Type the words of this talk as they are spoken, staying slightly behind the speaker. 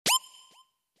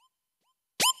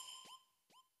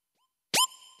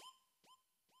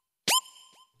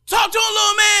Talk to him,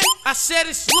 little man. I said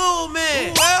it's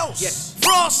Lilman. Who else? Yeah.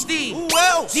 Frosty. Who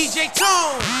else? DJ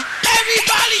Tone.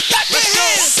 Everybody clap your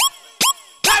hands.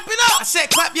 Clap it up. I said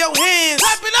clap your hands.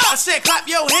 Clap it up. I said clap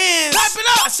your hands. Clap it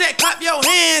up. I said clap your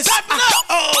hands. Clap it up.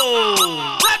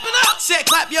 Oh. Clap it up. I said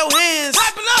clap your hands.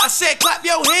 Clap it up. I said clap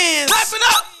your hands. Clap it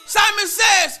up. Simon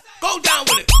says, go down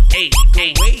with it. Hey, go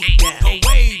way down. Go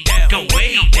way down. Go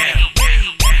way down.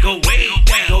 Go way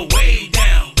down. Go way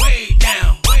down. Way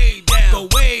down. Way down. Go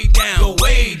way down. Go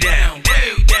way down.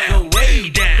 Way down. Go way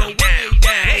down. Go way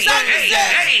down. Simon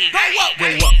says, go up.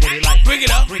 Go up with it like Bring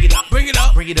it up. bring it up. Bring it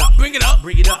up. Bring it up. Bring it up.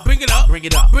 Bring it up. Bring it up. Bring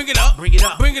it up. Bring it up. Bring it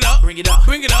up. Bring it up. Bring it up.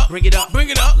 Bring it up. Bring it up. Bring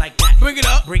it up. Like that. Bring it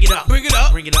up. Bring it up. Bring it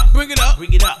up. Bring it up. Bring it up.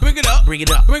 Bring it up. Bring it up. Bring it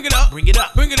up. Bring it up. Bring it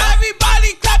up. Bring it up.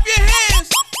 Everybody clap your hands.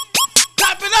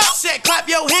 Clap it I up. said clap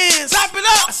your hands. Clap it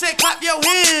up. I said clap your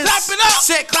hands. Clap it up. I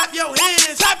said clap your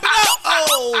hands. Clap it up.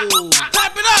 Oh.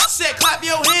 Clap it up. I said clap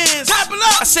your hands. Clap it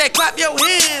up. I said clap your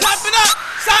hands. Clap it up.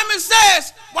 Simon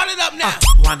says, wind it up now.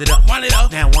 Wind it up. Wind it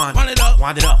up. Now wind. Wind it up.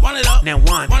 Wind it up. Wind it up. Now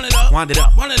wind. Wind it up. Wind it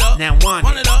up. Wind it up. Now wind.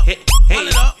 Wind it up. Hey, Wind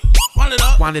it up. Wind it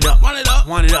up. Wind it up. Wind it up.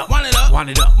 Wind it up. Wind it up. Wind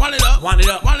it up. Wind it up. Wind it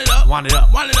up. Wind it up. Wind it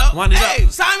up. Wind it up. Wind it up. Hey,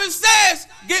 Simon says,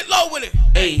 get low with it.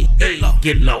 Hey, hey, get low,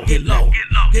 get low, Get low.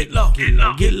 get low, get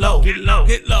low, get low, Get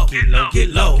low. get low,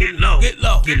 get low, Get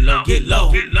low. get low, get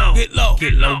low, Get low. get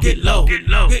low, Get low. get low, get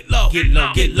low, Get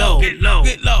low. get low, get low, get low,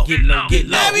 Get low. get low, get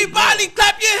low. Everybody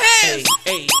clap your hands.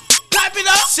 Hey, Clap it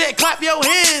up. said clap your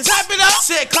hands. Clap it up.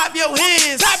 Said clap your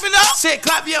hands. Clap it up. Said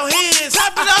clap your hands.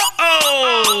 Clap it up.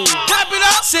 Oh. Clap it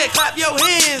up. Said clap your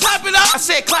hands. Clap it up. I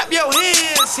said clap your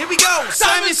hands. Here we go.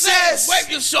 Simon says,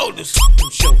 wave your shoulders. them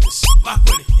shoulders. Rock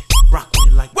with it. Rock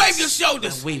with it like Wave this. your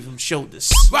shoulders. Wave them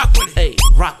shoulders. Rock with it. Hey,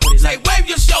 rock with it Say, like wave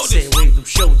your shoulders. Say wave them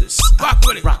shoulders. Rock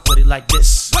with it. Rock with it like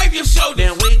this. Wave your shoulders.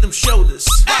 Now wave them shoulders.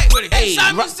 Hey, Rock with it. hey,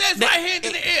 Simon rock- says that- right hand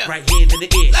in the air. Right hand in the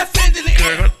ear. Left hand in the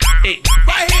air. Hey.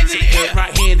 Right hand in the air.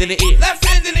 Right hand in the ear. Left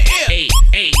hand in the air. Hey,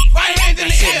 hey. Right hand in I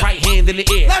the said air. right hand in the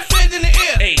ear. Left hand in the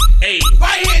air. Hey, hey.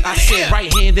 Right hand in I the said air.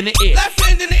 right hand in the ear. Left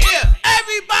hand in the air.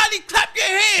 Everybody clap your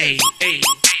Hey, hands. hey.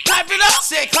 Clap it up.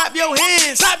 Said clap your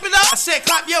hands. Clap it up. I said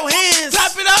clap your hands.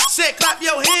 Clap it up. Said clap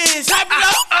your hands. Clap it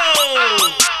up.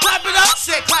 Oh. Clap it up.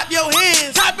 Said clap your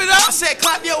hands. Clap it I up. said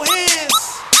clap your hands.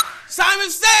 Simon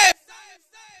said,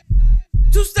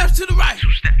 2 steps to the right.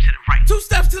 2 steps to the right. 2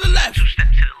 steps to the left. 2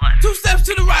 steps to the left. 2 steps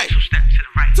to the right. 2 steps to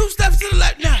the right. 2 steps to the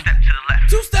left now. 2 steps to the left.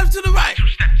 2 steps to the right. 2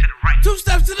 steps to the right. 2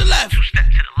 steps to the left. 2 steps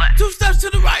to the left. 2 steps to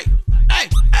the right.